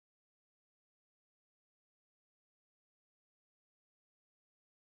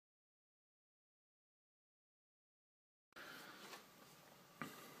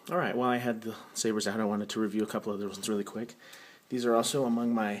Alright, while I had the sabers out, I wanted to review a couple other ones really quick. These are also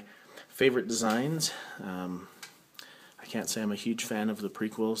among my favorite designs. I can't say I'm a huge fan of the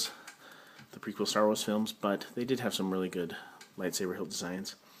prequel Star Wars films, but they did have some really good lightsaber hilt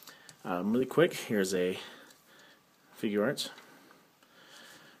designs. Really quick, here's a figure arts.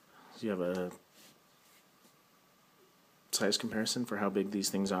 So you have a size comparison for how big these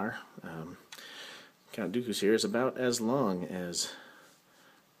things are. Count Dooku's here is about as long as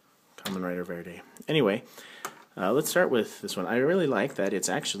Kamen Rider Verde. Anyway, let's start with this one. I really like that it's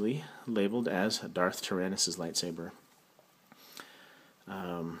actually labeled as Darth Tyranus' lightsaber.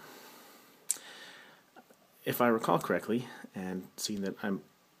 If I recall correctly, and seeing that I'm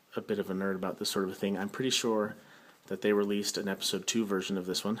a bit of a nerd about this sort of a thing, I'm pretty sure that they released an Episode 2 version of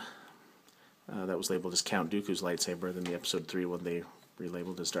this one that was labeled as Count Dooku's lightsaber, then the Episode 3 one they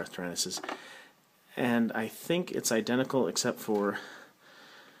relabeled as Darth Tyranus'. And I think it's identical except for,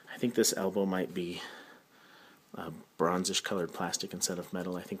 I think this elbow might be bronzish colored plastic instead of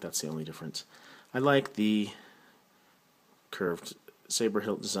metal. I think that's the only difference. I like the curved saber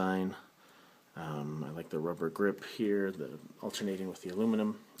hilt design. I like the rubber grip here, the alternating with the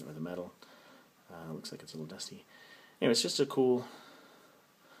aluminum or the metal. Looks like it's a little dusty. Anyway, it's just a cool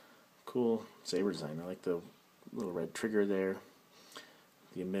saber design. I like the little red trigger there,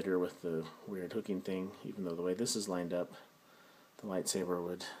 the emitter with the weird hooking thing. Even though the way this is lined up, the lightsaber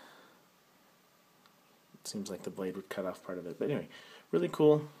would, it seems like the blade would cut off part of it. But anyway, really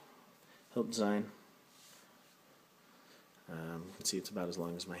cool hilt design. You can see it's about as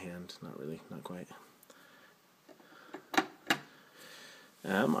long as my hand. Not really, not quite.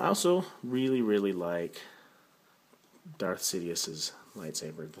 I also really like Darth Sidious'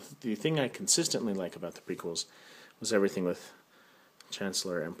 lightsaber. The thing I consistently like about the prequels was everything with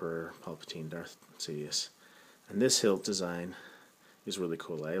Chancellor Emperor Palpatine, Darth Sidious. And this hilt design is really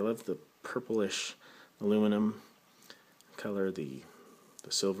cool. I love the purplish aluminum color, the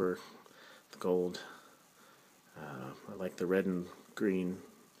silver, the gold. I like the red and green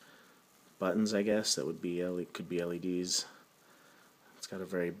buttons, I guess. That would be could be LEDs. It's got a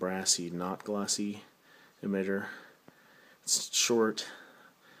very brassy, not glossy emitter. It's short.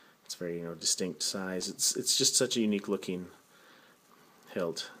 It's very, distinct size. It's just such a unique looking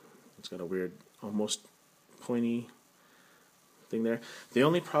hilt. It's got a weird, almost pointy thing there. The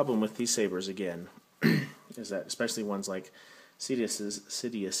only problem with these sabers, again, is that, especially ones like Sidious's,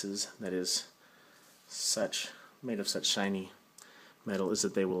 that is made of such shiny metal, is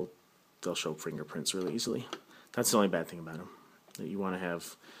that they'll show fingerprints really easily. That's the only bad thing about them. That you want to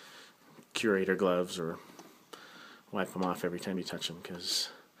have curator gloves or wipe them off every time you touch them, because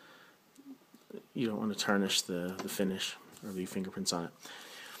you don't want to tarnish the finish or leave fingerprints on it.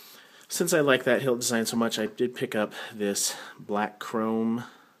 Since I like that hilt design so much, I did pick up this black chrome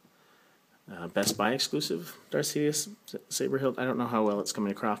Best Buy exclusive Darth Sidious saber hilt. I don't know how well it's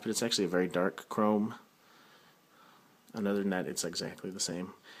coming across, but it's actually a very dark chrome. And other than that, it's exactly the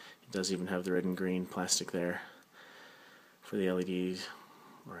same. It does even have the red and green plastic there for the LEDs,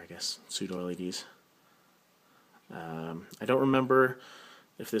 or I guess pseudo-LEDs. I don't remember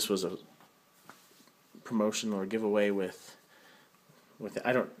if this was a promotion or giveaway with it.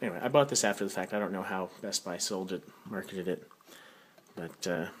 Anyway, I bought this after the fact. I don't know how Best Buy sold it, marketed it, but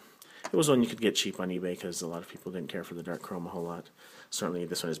it was one you could get cheap on eBay because a lot of people didn't care for the dark chrome a whole lot. Certainly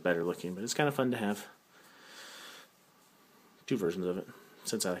this one is better looking, but it's kind of fun to have. Two versions of it,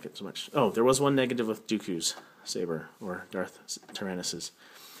 since I like it so much. Oh, there was one negative with Dooku's saber, or Darth Tyranus',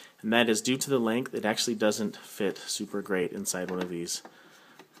 and that is due to the length, it actually doesn't fit super great inside one of these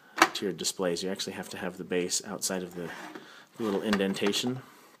tiered displays. You actually have to have the base outside of the little indentation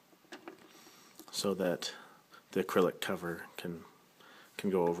so that the acrylic cover can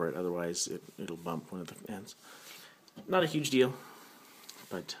go over it, otherwise it'll bump one of the ends. Not a huge deal,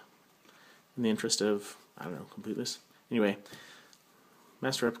 but in the interest of, I don't know, completeness. Anyway,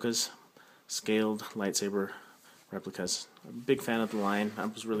 Master Replicas, scaled lightsaber replicas. I'm a big fan of the line. I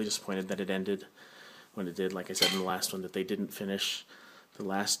was really disappointed that it ended when it did. Like I said in the last one, that they didn't finish the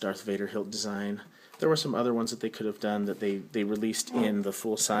last Darth Vader hilt design. There were some other ones that they could have done that they released in the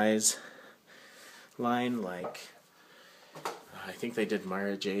full-size line, like I think they did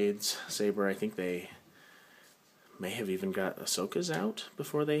Mara Jade's saber. I think they may have even got Ahsoka's out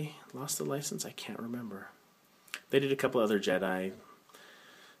before they lost the license. I can't remember. They did a couple other Jedi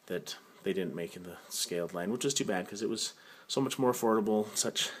that they didn't make in the scaled line, which was too bad because it was so much more affordable,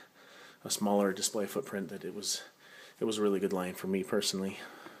 such a smaller display footprint, that it was a really good line for me personally.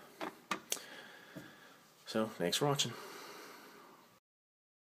 So, thanks for watching.